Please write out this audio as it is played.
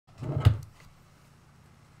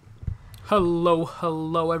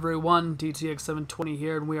Hello everyone, DTX720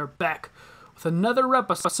 here, and we are back with another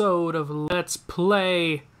episode of Let's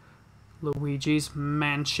Play Luigi's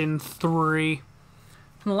Mansion 3. In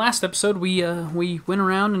the last episode, we went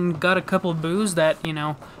around and got a couple of boos that,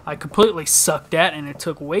 I completely sucked at, and it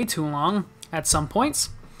took way too long at some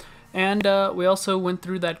points. And we also went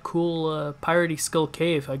through that cool piratey skull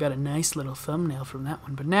cave. I got a nice little thumbnail from that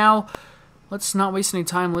one. But now, let's not waste any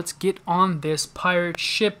time. Let's get on this pirate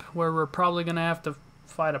ship where we're probably going to have to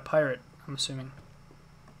fight a pirate, I'm assuming.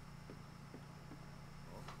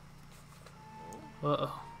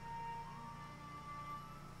 Uh-oh.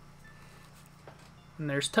 And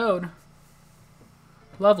there's Toad.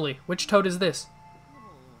 Lovely. Which Toad is this?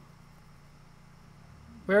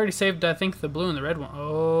 We already saved, I think, the blue and the red one.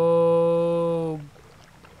 Oh,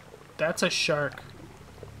 that's a shark.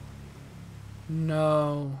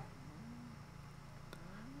 No.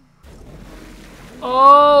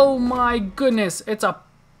 Oh my goodness, it's a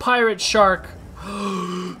pirate shark.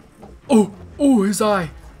 Oh, his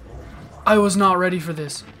eye. I was not ready for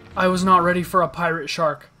this. I was not ready for a pirate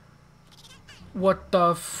shark. What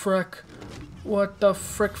the frick? What the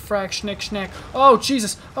frick frack schnick schnack? Oh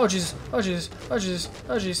Jesus! Oh Jesus! Oh Jesus! Oh Jesus!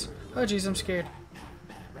 Oh Jesus! Oh Jesus! I'm scared.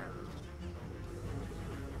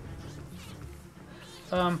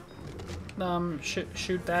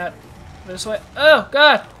 Shoot that this way. Oh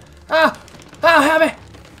God! Ah! Ah! Help me!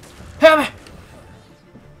 Help me!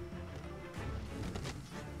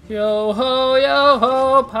 Yo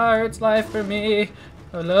ho, pirate's life for me.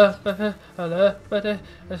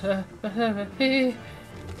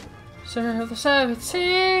 Serve the seven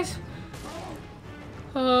seas.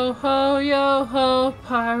 Ho ho yo ho,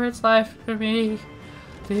 pirate's life for me.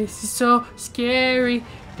 This is so scary.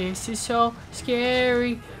 This is so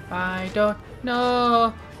scary. I don't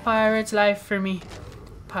know. Pirate's life for me.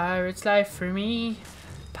 Pirate's life for me.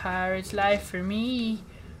 Pirate's life for me.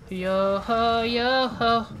 Yo ho yo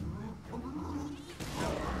ho.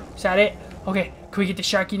 Is that it? Okay, can we get the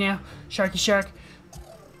sharky now? Sharky shark.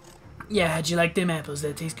 Yeah, how'd you like them apples?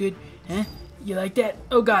 That taste good? Huh? You like that?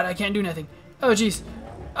 Oh God, I can't do nothing. Oh jeez.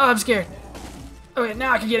 Oh, I'm scared. Okay,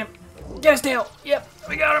 now I can get him. Get his tail. Yep,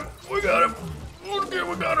 we got him. We got him. Okay,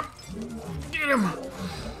 we got him. Get him.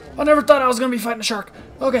 I never thought I was gonna be fighting a shark.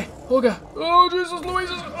 Okay, oh God. Oh Jesus,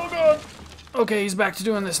 Louises. Oh God. Okay, he's back to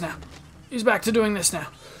doing this now. He's back to doing this now.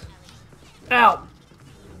 Ow.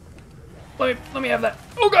 Let me have that.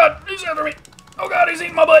 Oh God, he's after me. Oh God, he's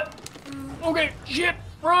eating my butt. Okay, shit,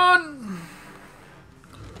 run.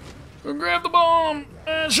 Grab the bomb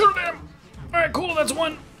and shoot at him. All right, cool, that's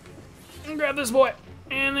one. And grab this boy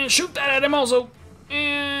and then shoot that at him also.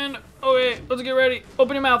 And okay, let's get ready.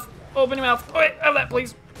 Open your mouth. Open your mouth. Okay, have that,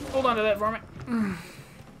 please. Hold on to that for me.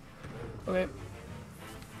 Okay.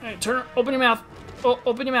 All right, turn. Open your mouth. Oh,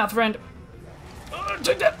 open your mouth, friend.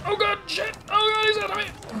 Take that. Oh God, shit. Oh God, he's after me.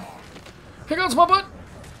 Here goes my butt.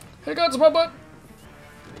 Here goes my butt.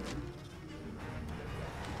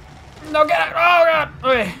 No, get it. Oh God.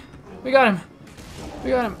 Okay, we got him. We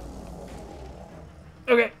got him.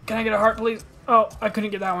 Okay, can I get a heart, please? Oh, I couldn't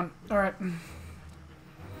get that one. All right.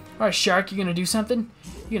 All right, shark, you gonna do something?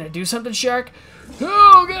 You gonna do something, shark?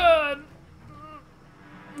 Oh God.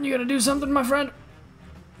 You gonna do something, my friend?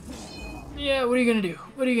 Yeah. What are you gonna do?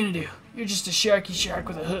 What are you gonna do? You're just a sharky shark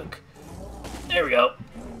with a hook. There we go.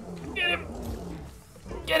 Get him.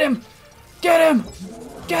 Get him! Get him!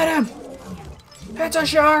 Get him! It's a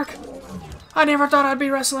shark! I never thought I'd be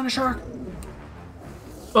wrestling a shark.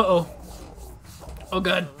 Uh-oh. Oh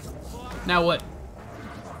God. Now what?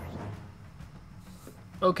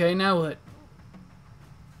 Okay, now what?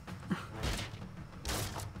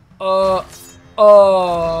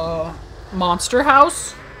 Monster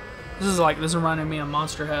House? This is reminding me of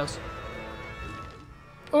Monster House.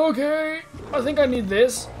 Okay, I think I need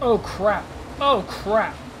this. Oh crap. Oh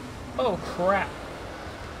crap. Oh crap.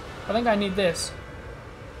 I think I need this.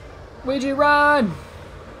 Luigi, run!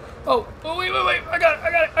 Oh, wait. I got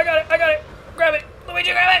it. Grab it.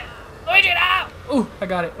 Luigi, grab it! Luigi, now! Ooh, I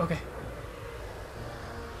got it. Okay.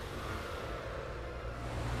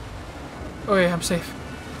 Okay, I'm safe.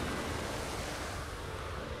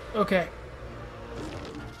 Okay.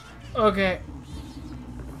 Okay.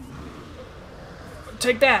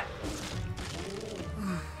 Take that.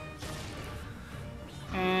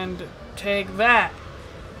 And take that.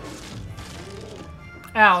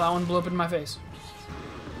 Ow, that one blew up in my face.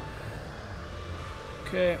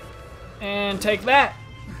 Okay. And take that.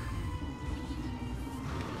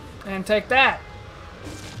 And take that.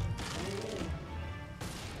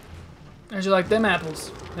 How'd you like them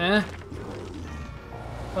apples? Eh?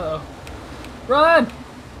 Uh-oh. Run!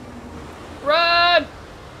 Run!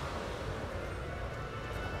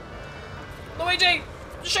 Luigi!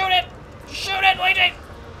 Shoot it! Shoot it, Luigi!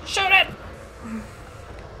 Shoot it!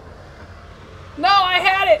 No, I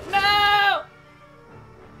had it! No!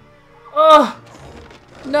 Oh!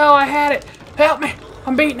 No, I had it! Help me!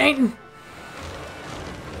 I'm beating Aiden!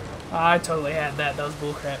 Oh, I totally had that. That was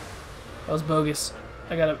bullcrap. That was bogus.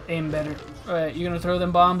 I gotta aim better. Alright, you gonna throw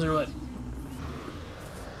them bombs or what?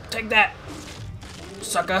 Take that!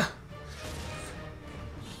 Sucker!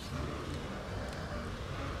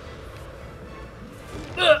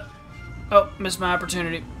 Ugh. Oh, missed my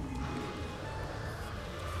opportunity.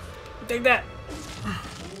 Take that!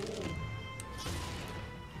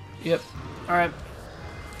 Yep. Alright.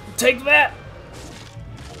 Take that!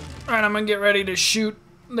 Alright, I'm gonna get ready to shoot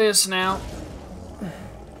this now.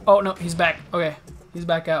 Oh, no, he's back. Okay, he's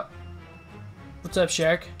back out. What's up,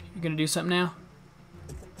 Shark? You gonna do something now?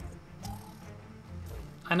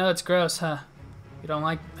 I know it's gross, huh? You don't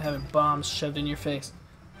like having bombs shoved in your face.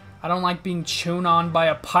 I don't like being chewed on by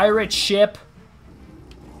a pirate ship.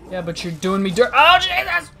 Yeah, but you're doing me dirt. Oh,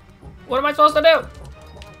 Jesus! What am I supposed to do?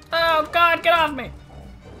 Oh, God, get off me!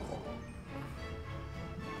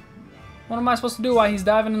 What am I supposed to do while he's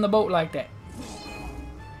diving in the boat like that?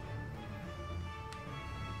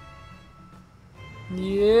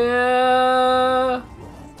 Yeah.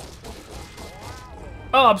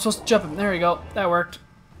 Oh, I'm supposed to jump him. There we go. That worked.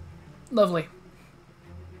 Lovely.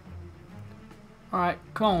 Alright,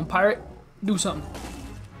 come on, pirate. Do something.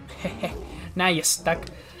 Now you're stuck.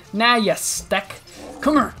 Now you're stuck.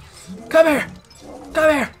 Come here. Come here.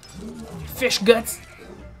 Come here. Fish guts.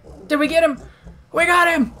 Did we get him? We got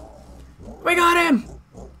him. We got him.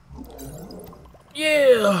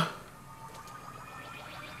 Yeah.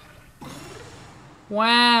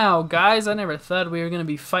 Wow, guys, I never thought we were going to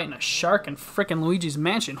be fighting a shark in frickin' Luigi's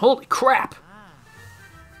Mansion. Holy crap.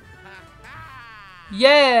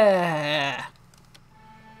 Yeah.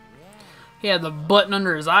 He had the button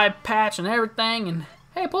under his eye patch and everything, and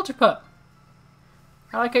hey, Polterpup.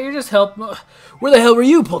 I like how you just helped. Where the hell were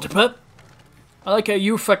you, Polterpup? I like how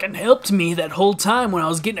you fucking helped me that whole time when I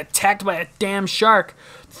was getting attacked by a damn shark.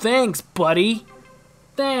 Thanks, buddy.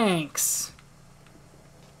 Thanks.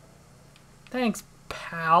 Thanks,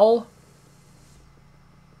 pal.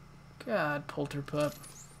 God, Polterpup.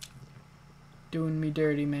 Doing me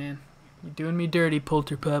dirty, man. You're doing me dirty,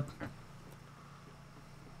 Polterpup.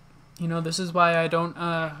 You know, this is why I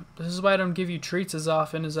don't give you treats as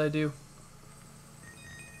often as I do.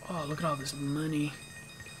 Oh, look at all this money.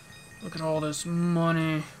 Look at all this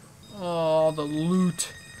money. Oh, the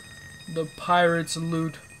loot. The pirate's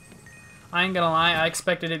loot. I ain't gonna lie, I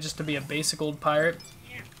expected it just to be a basic old pirate.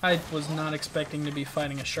 I was not expecting to be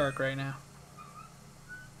fighting a shark right now.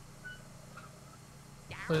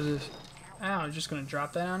 What is this? Ow, you're just gonna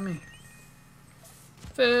drop that on me.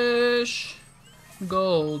 Fish.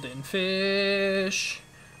 Golden fish.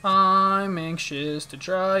 I'm anxious to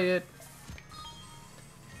try it.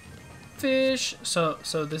 Fish. So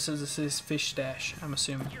this is his fish stash, I'm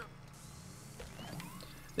assuming.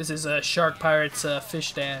 This is a Shark Pirate's fish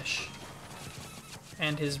stash.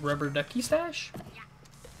 And his rubber ducky stash?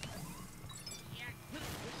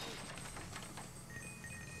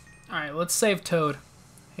 Alright, let's save Toad.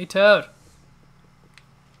 Hey, Toad.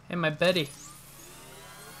 Hey, my buddy.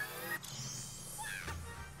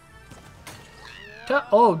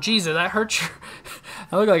 Oh, Jesus, that hurt your...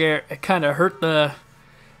 That looked like it kind of hurt the...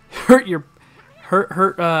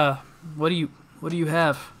 what do you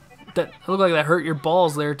have? That looked like that hurt your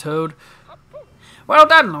balls there, Toad. Well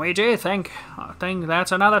done, Luigi. I think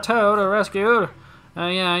that's another Toad I rescued.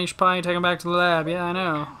 Yeah, you should probably take him back to the lab. Yeah, I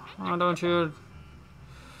know.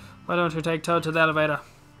 Why don't you take Toad to the elevator?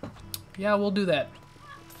 Yeah, we'll do that.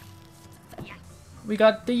 We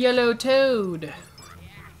got the yellow Toad.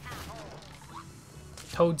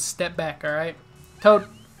 Toad, step back, alright? Toad,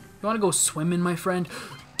 you wanna go swimming, my friend?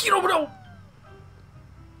 Get over there!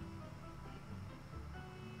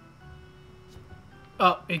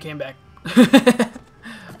 Oh, he came back.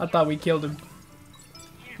 I thought we killed him.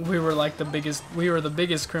 We were like the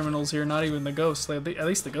biggest criminals here, not even the ghost. Like, at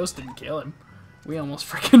least the ghost didn't kill him. We almost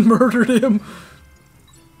freaking murdered him.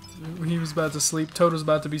 He was about to sleep. Toad was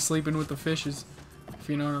about to be sleeping with the fishes, if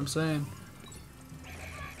you know what I'm saying.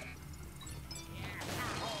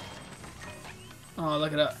 Oh,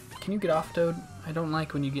 look at that. Can you get off, Toad? I don't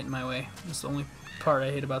like when you get in my way. That's the only part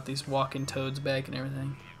I hate about these walking toads back and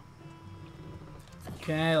everything.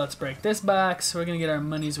 Okay, let's break this box. We're gonna get our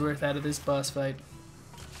money's worth out of this boss fight.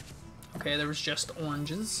 Okay, there was just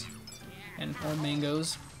oranges or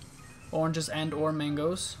mangoes. Oranges and or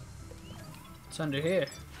mangoes. What's under here?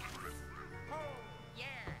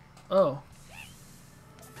 Oh.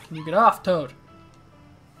 Can you get off, Toad?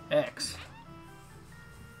 X.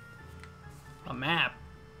 A map.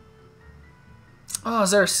 Oh,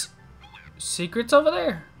 is there secrets over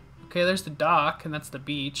there? Okay, there's the dock, and that's the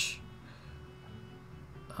beach.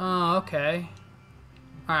 Oh, okay.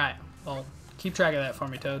 Alright, well, keep track of that for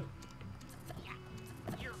me, Toad.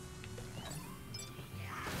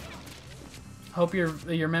 Hope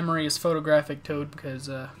your memory is photographic, Toad, because,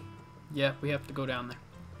 yeah, we have to go down there.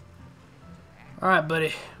 Alright,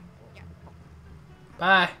 buddy.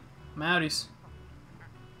 Bye. I'm outies.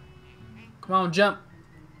 Come on, jump.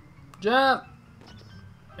 Jump!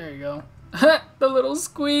 There you go. The little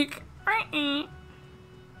squeak.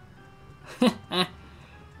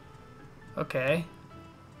 Okay.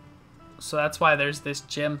 So that's why there's this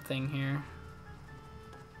gem thing here.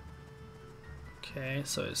 Okay,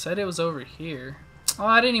 so it said it was over here. Oh,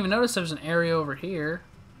 I didn't even notice there was an area over here.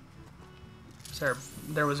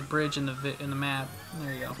 There was a bridge in the map.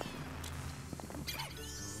 There you go.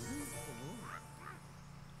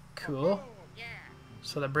 Cool.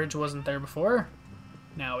 So the bridge wasn't there before.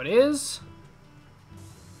 Now it is.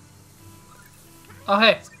 Oh,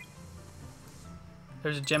 hey.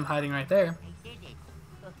 There's a gem hiding right there.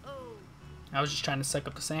 I was just trying to suck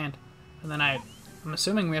up the sand. And then I'm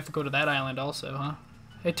assuming we have to go to that island also, huh?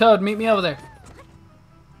 Hey, Toad, meet me over there.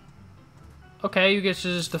 Okay, you get to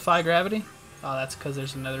just defy gravity? Oh, that's because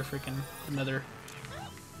there's another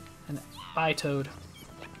bye, Toad.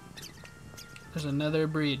 There's another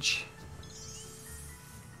bridge.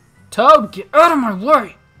 Toad, get out of my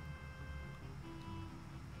way!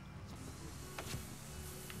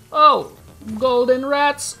 Oh, golden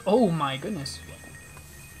rats! Oh my goodness.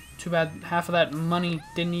 Too bad half of that money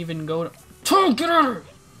didn't even go to... Toad, get out of here!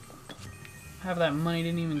 Half of that money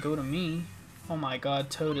didn't even go to me. Oh my god,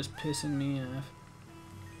 Toad is pissing me off.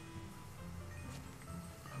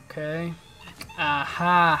 Okay.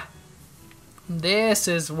 Aha! This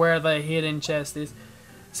is where the hidden chest is.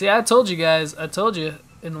 See, I told you guys,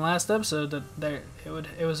 in the last episode that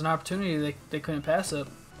it was an opportunity they couldn't pass up.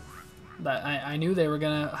 But I knew they were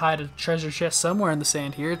gonna hide a treasure chest somewhere in the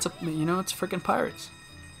sand here. It's it's freaking pirates.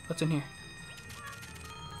 What's in here?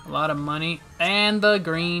 A lot of money and the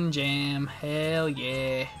green gem. Hell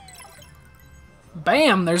yeah!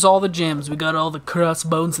 Bam! There's all the gems. We got all the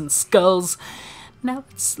crossbones and skulls. Now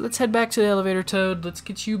let's head back to the elevator, Toad. Let's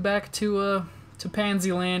get you back to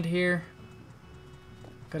Pansy Land here.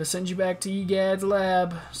 Gotta send you back to Egad's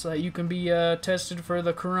lab so that you can be tested for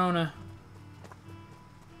the corona.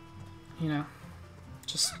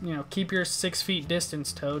 Just keep your 6 feet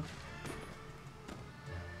distance, Toad.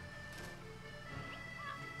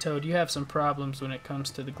 Toad, you have some problems when it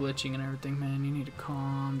comes to the glitching and everything, man. You need to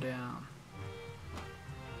calm down.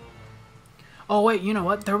 Oh wait, you know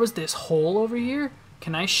what? There was this hole over here.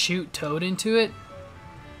 Can I shoot Toad into it?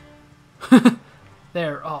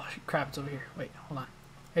 There. Oh crap! It's over here. Wait, hold on.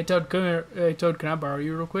 Hey Toad, come here. Hey Toad, can I borrow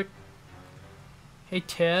you real quick? Hey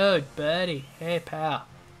Toad, buddy. Hey pal.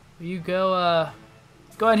 Will you go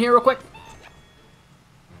in here real quick?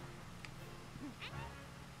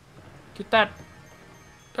 Get that.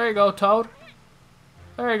 There you go, Toad.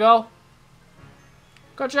 There you go.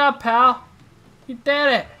 Good job, pal. You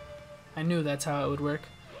did it. I knew that's how it would work.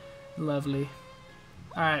 Lovely.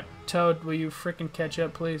 Alright, Toad, will you frickin' catch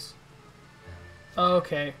up, please?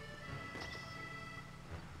 Okay.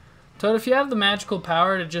 Toad, if you have the magical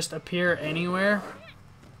power to just appear anywhere...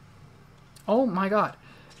 Oh my god.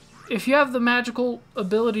 If you have the magical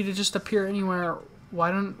ability to just appear anywhere,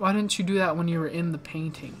 why didn't you do that when you were in the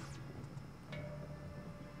painting?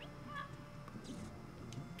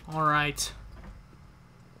 Alright.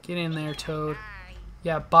 Get in there, Toad.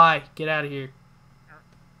 Yeah, bye. Get out of here.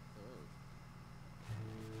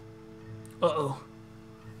 Uh-oh.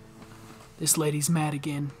 This lady's mad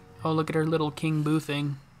again. Oh, look at her little King Boo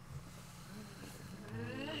thing.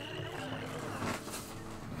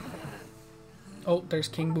 Oh, there's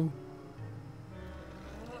King Boo.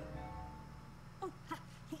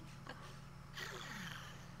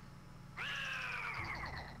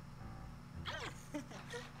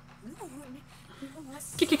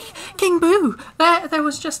 King Boo, there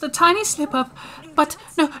was just a tiny slip up, but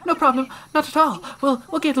no problem, not at all.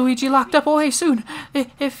 We'll get Luigi locked up away soon.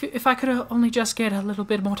 If I could only just get a little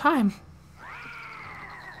bit more time.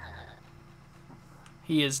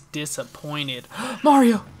 He is disappointed.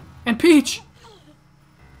 Mario and Peach.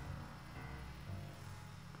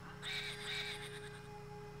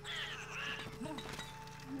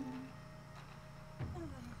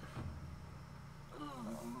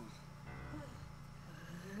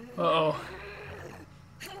 Uh-oh.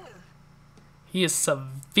 He is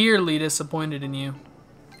severely disappointed in you.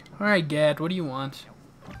 Alright, Gad, what do you want?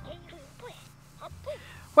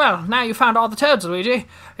 Well, now you found all the toads, Luigi.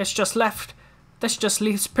 It's just left This just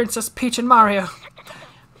leaves Princess Peach and Mario.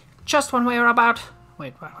 Just when we're about...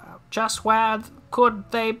 Wait, just where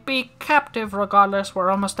could they be captive? Regardless, we're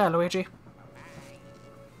almost there, Luigi.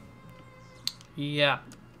 Yeah.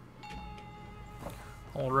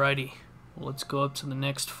 Alrighty. Well, let's go up to the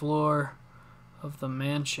next floor of the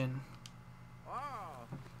mansion.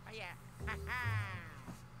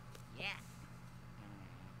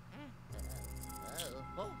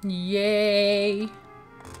 Yay!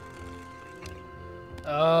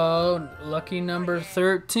 Oh, lucky number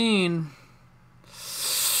 13.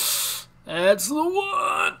 That's the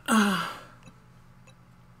one!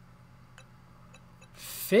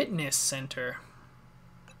 Fitness center.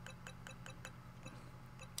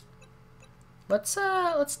 Let's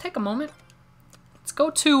take a moment. Let's go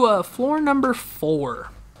to floor number 4.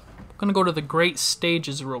 I'm gonna go to the great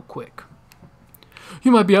stages real quick. You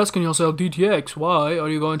might be asking yourself, DTX, why are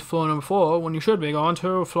you going to floor number 4 when you should be going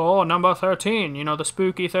to floor number 13? You know, the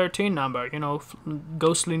spooky 13 number. You know,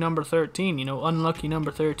 ghostly number 13. You know, unlucky number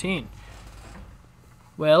 13.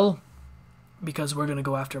 Well, because we're going to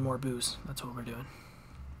go after more booze. That's what we're doing.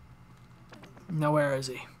 Now, where is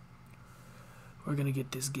he? We're going to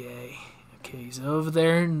get this guy. Okay, he's over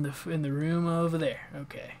there in the room over there.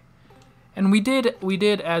 Okay. And we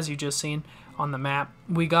did, as you just seen, on the map,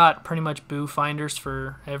 we got pretty much boo finders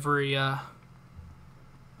for every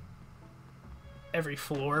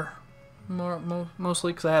floor,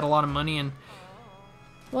 mostly because I had a lot of money, and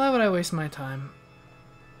why would I waste my time?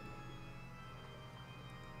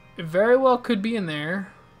 It very well could be in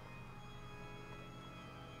there.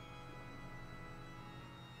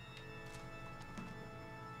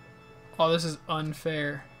 Oh, this is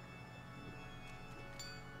unfair.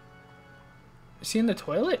 Is he in the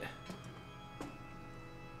toilet?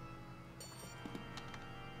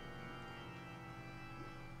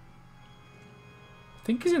 I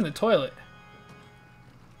think he's in the toilet.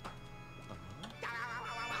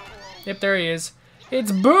 Yep, there he is.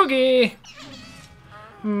 It's Boogie!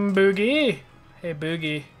 Boogie! Hey,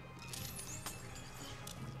 Boogie.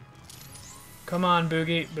 Come on,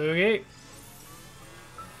 Boogie. Boogie!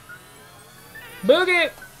 Boogie!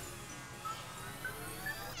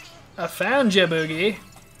 I found you, Boogie.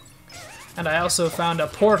 And I also found a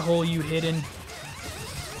porthole you hidden.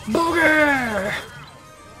 Boogie!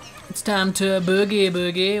 It's time to boogie,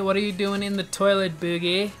 Boogie. What are you doing in the toilet,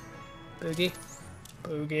 Boogie? Boogie?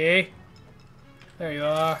 Boogie? There you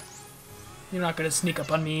are. You're not gonna sneak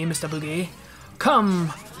up on me, Mr. Boogie.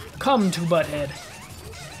 Come to Butthead.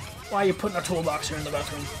 Why are you putting a toolbox here in the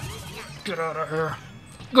bathroom? Get out of here.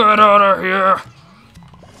 Get out of here.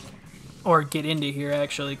 Or get into here,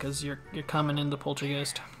 actually, because you're coming in the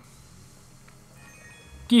poltergeist.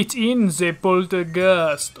 Get in the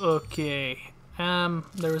poltergeist. Okay.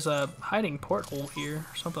 There was a hiding porthole here,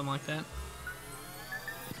 or something like that.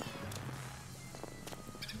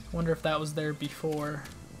 Wonder if that was there before.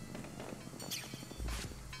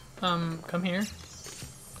 Come here.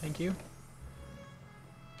 Thank you.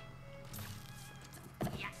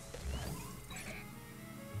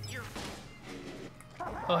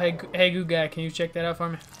 Oh, hey, good guy, can you check that out for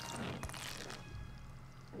me?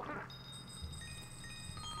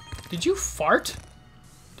 Did you fart?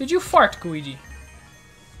 Did you fart, Luigi?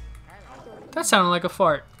 That sounded like a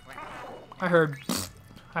fart. I heard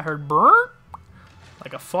burn?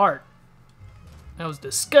 Like a fart. That was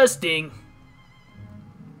disgusting.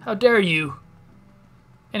 How dare you?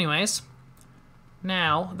 Anyways,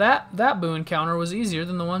 now that boo encounter was easier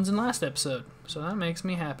than the ones in last episode, so that makes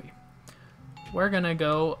me happy. We're gonna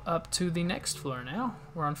go up to the next floor now.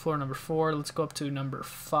 We're on floor number 4. Let's go up to number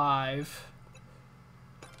 5.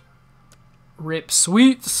 Rip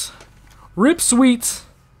Sweets. Rip Sweets.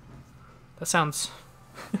 That sounds...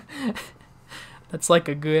 that's like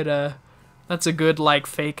a good, that's a good, like,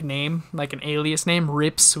 fake name. Like an alias name.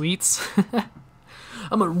 Rip Sweets.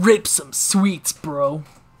 I'm gonna rip some sweets, bro.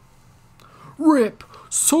 Rip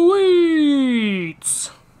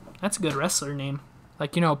Sweets. That's a good wrestler name.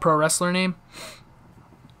 Like, you know, a pro wrestler name.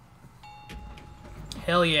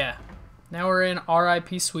 Hell yeah. Now we're in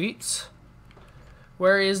RIP Sweets.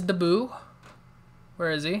 Where is the boo? Where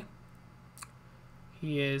is he?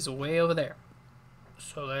 He is way over there.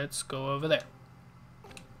 So let's go over there.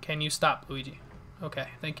 Can you stop, Luigi? Okay,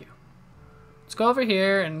 thank you. Let's go over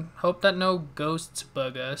here and hope that no ghosts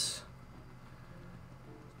bug us.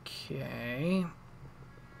 Okay.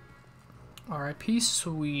 RIP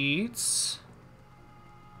Sweets.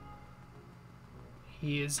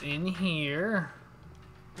 He is in here.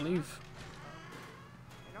 I believe.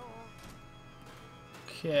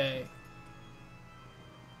 Okay.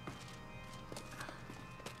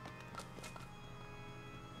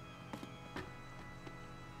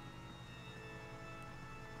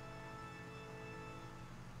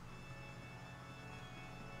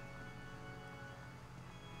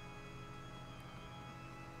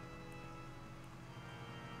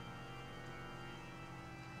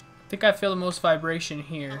 think I feel the most vibration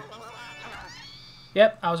here.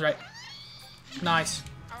 Yep, I was right. Nice.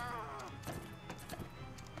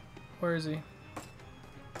 Where is he?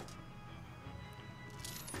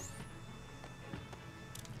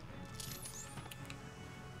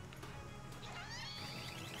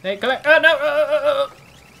 Hey, come here. Oh, no!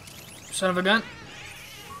 Son of a gun.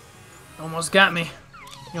 Almost got me.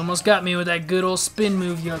 You almost got me with that good old spin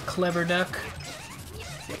move, you clever duck.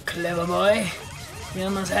 You clever boy. You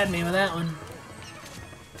almost had me with that one.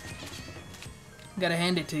 Gotta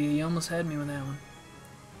hand it to you. You almost had me with that one.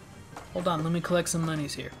 Hold on, let me collect some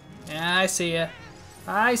monies here. Yeah, I see ya.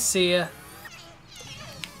 I see ya.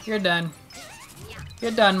 You're done.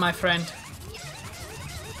 You're done, my friend.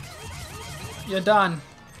 You're done.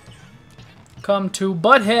 Come to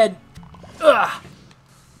Butthead. Ugh.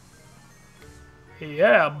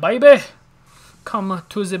 Yeah, baby. Come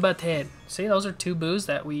to the Butthead. See, those are 2 boos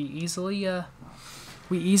that we easily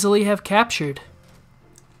have captured.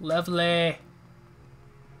 Lovely.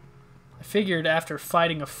 I figured after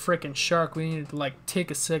fighting a frickin' shark, we needed to like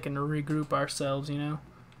take a second to regroup ourselves, you know.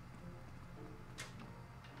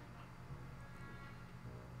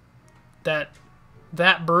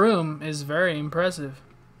 That broom is very impressive.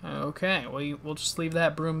 Okay, well we'll just leave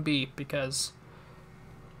that broom be because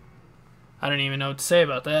I don't even know what to say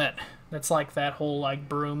about that. That's like that whole like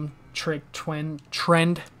broom trick trend.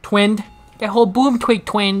 That whole broom trick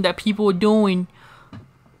trend that people were doing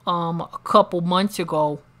a couple months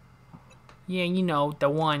ago. Yeah, you know,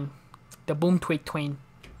 the boom twig twin.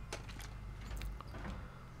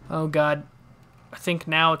 Oh god, I think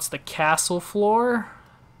now it's the castle floor.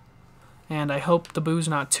 And I hope the boo's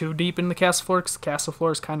not too deep in the castle floor, because the castle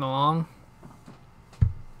floor is kind of long.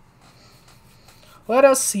 Let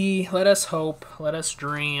us see, let us hope, let us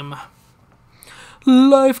dream.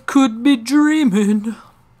 Life could be dreaming.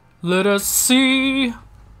 Let us see.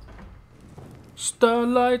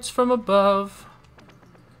 Starlights from above.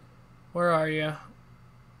 Where are you?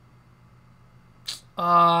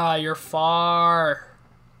 Ah, you're far.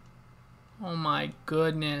 Oh my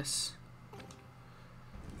goodness.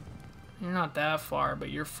 You're not that far,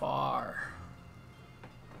 but you're far.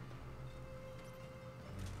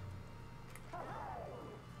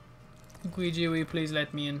 Luigi, will you please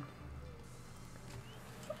let me in?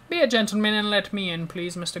 Be a gentleman and let me in,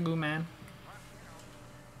 please, Mr. Goo-Man.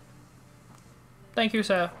 Thank you,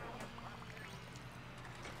 sir.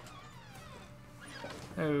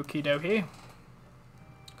 Okie dokie.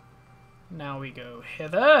 Now we go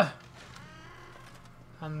hither.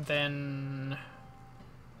 And then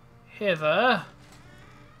hither.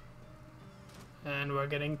 And we're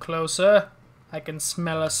getting closer. I can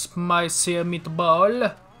smell a spicier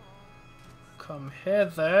meatball. Come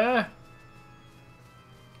hither.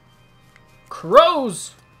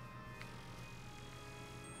 Crows!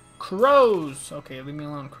 Crows! Okay, leave me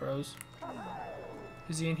alone, crows.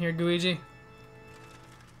 Is he in here, Luigi?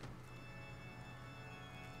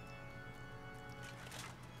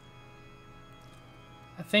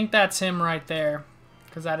 I think that's him right there,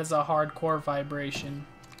 because that is a hardcore vibration.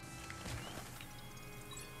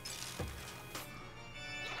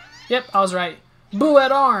 Yep, I was right. Boo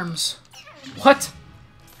at arms! What?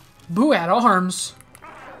 Boo at arms?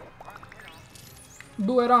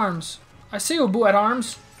 Boo at arms. I see you, Boo at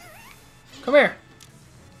arms. Come here.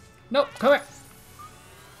 Nope, come here.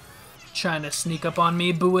 Trying to sneak up on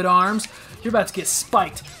me, Boo at arms. You're about to get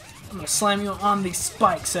spiked. I'm gonna slam you on these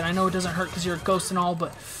spikes, and I know it doesn't hurt because you're a ghost and all,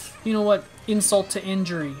 but you know what? Insult to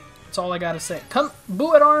injury. That's all I gotta say. Come,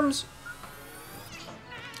 Boo at arms.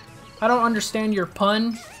 I don't understand your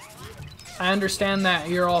pun. I understand that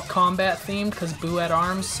you're all combat themed because Boo at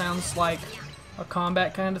arms sounds like a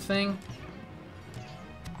combat kind of thing.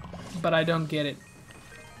 But I don't get it.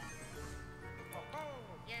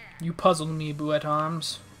 You puzzled me, Boo at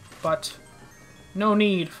arms. But no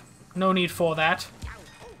need for that.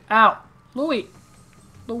 Ow!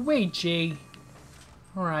 Luigi!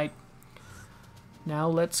 Alright. Now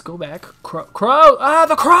let's go back. Crow! Ah,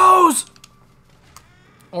 the crows!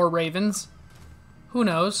 Or ravens. Who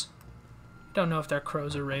knows? Don't know if they're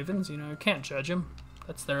crows or ravens, you know, you can't judge them.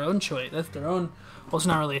 That's their own choice. That's their own... Well, it's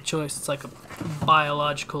not really a choice. It's like a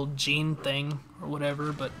biological gene thing or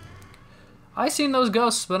whatever, but... I seen those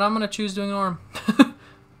ghosts, but I'm gonna choose to ignore them.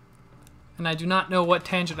 And I do not know what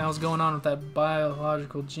tangent I was going on with that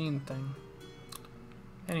biological gene thing.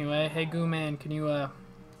 Anyway, hey Goo Man, can you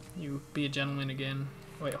be a gentleman again?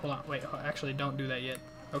 Wait, hold on. Wait, actually, don't do that yet.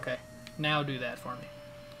 Okay, now do that for me.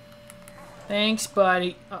 Thanks,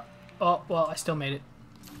 buddy. Oh, well, I still made it.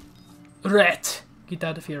 Rat! Get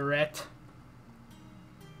out of here, rat.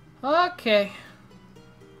 Okay.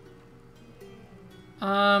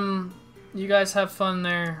 You guys have fun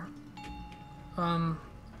there.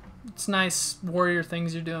 It's nice warrior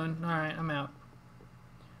things you're doing. Alright, I'm out.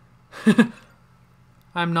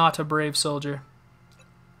 I'm not a brave soldier.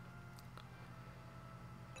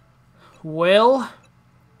 Well,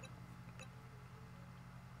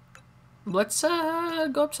 let's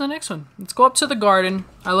go up to the next one. Let's go up to the garden.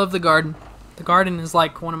 I love the garden. The garden is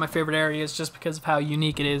like one of my favorite areas just because of how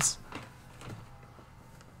unique it is.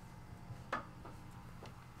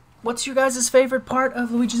 What's your guys' favorite part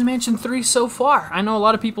of Luigi's Mansion 3 so far? I know a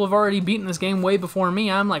lot of people have already beaten this game way before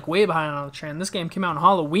me. I'm like way behind on the trend. This game came out on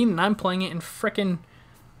Halloween and I'm playing it in frickin'...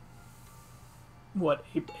 what,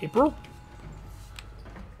 April?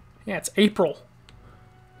 Yeah, it's April.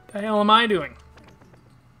 What the hell am I doing?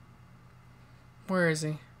 Where is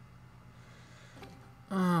he?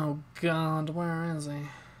 Oh god, where is he?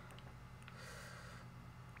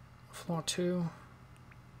 Floor 2.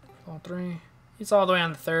 Floor 3. He's all the way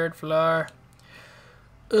on the 3rd floor.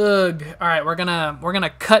 Ugh. Alright, we're gonna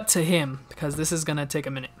cut to him because this is gonna take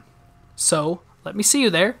a minute. So, let me see you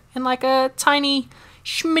there in like a tiny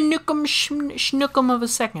schnookum of a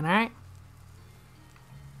second, alright?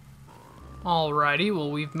 Alrighty, well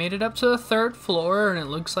we've made it up to the 3rd floor and it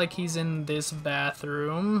looks like he's in this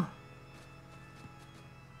bathroom.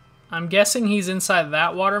 I'm guessing he's inside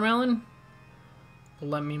that watermelon. But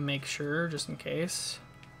let me make sure just in case.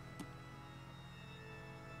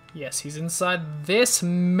 Yes, he's inside this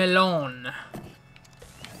melon.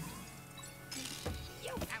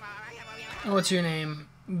 What's your name?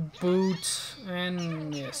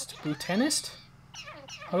 Botanist. Botanist?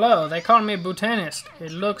 Hello, they call me Botanist.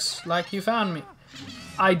 It looks like you found me.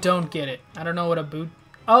 I don't get it. I don't know what a boot...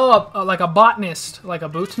 oh, like a botanist. Like a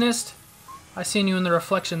botanist? I seen you in the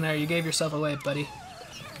reflection there. You gave yourself away, buddy.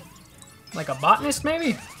 Like a botanist,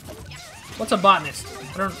 maybe? What's a botanist?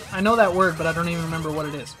 I know that word, but I don't even remember what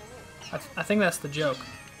it is. I think that's the joke.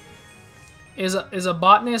 Is a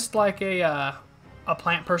botanist like a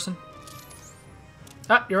plant person?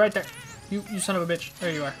 Ah, you're right there. You son of a bitch.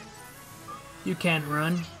 There you are. You can't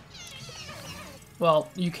run. Well,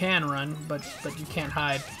 you can run, but you can't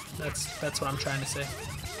hide. That's what I'm trying to say.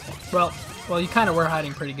 Well, you kind of were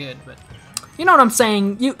hiding pretty good, but you know what I'm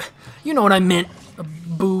saying. You know what I meant. A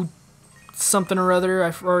something or other.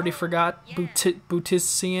 I already forgot.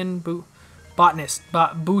 Botanist.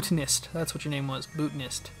 Botanist. That's what your name was.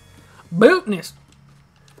 Botanist. Botanist.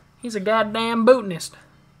 He's a goddamn botanist.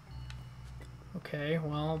 Okay,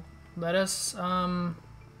 well, let us,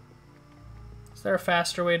 is there a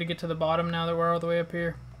faster way to get to the bottom now that we're all the way up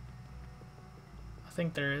here? I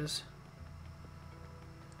think there is.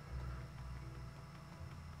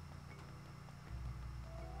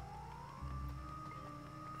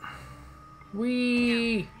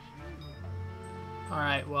 Whee!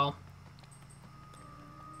 Alright, well.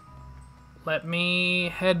 Let me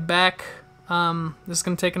head back. This is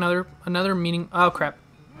gonna take another meeting. Oh crap.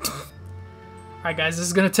 Alright guys, this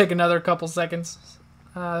is gonna take another couple seconds.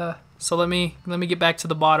 So let me get back to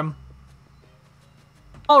the bottom.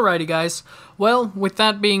 Alrighty guys. Well, with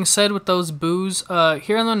that being said, with those boos,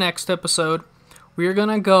 here in the next episode, we're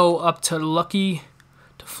gonna go up to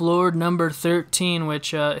floor number 13,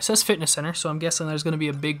 which it says fitness center, so I'm guessing there's gonna be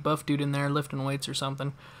a big buff dude in there lifting weights or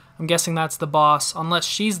something. I'm guessing that's the boss, unless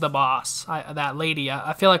she's the boss, that lady.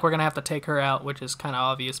 I feel like we're gonna have to take her out, which is kind of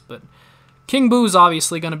obvious, but King Boo's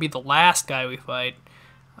obviously gonna be the last guy we fight.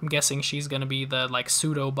 I'm guessing she's gonna be the like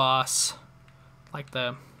pseudo boss, like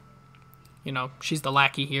the, you know, she's the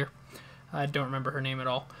lackey here. I don't remember her name at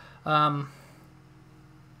all.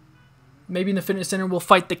 Maybe in the fitness center we'll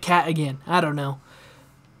fight the cat again. I don't know.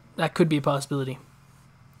 That could be a possibility.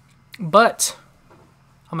 But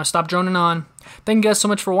I'm going to stop droning on. Thank you guys so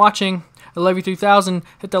much for watching. I love you 3000.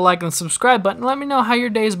 Hit the like and subscribe button. Let me know how your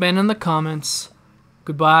day's been in the comments.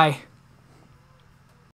 Goodbye.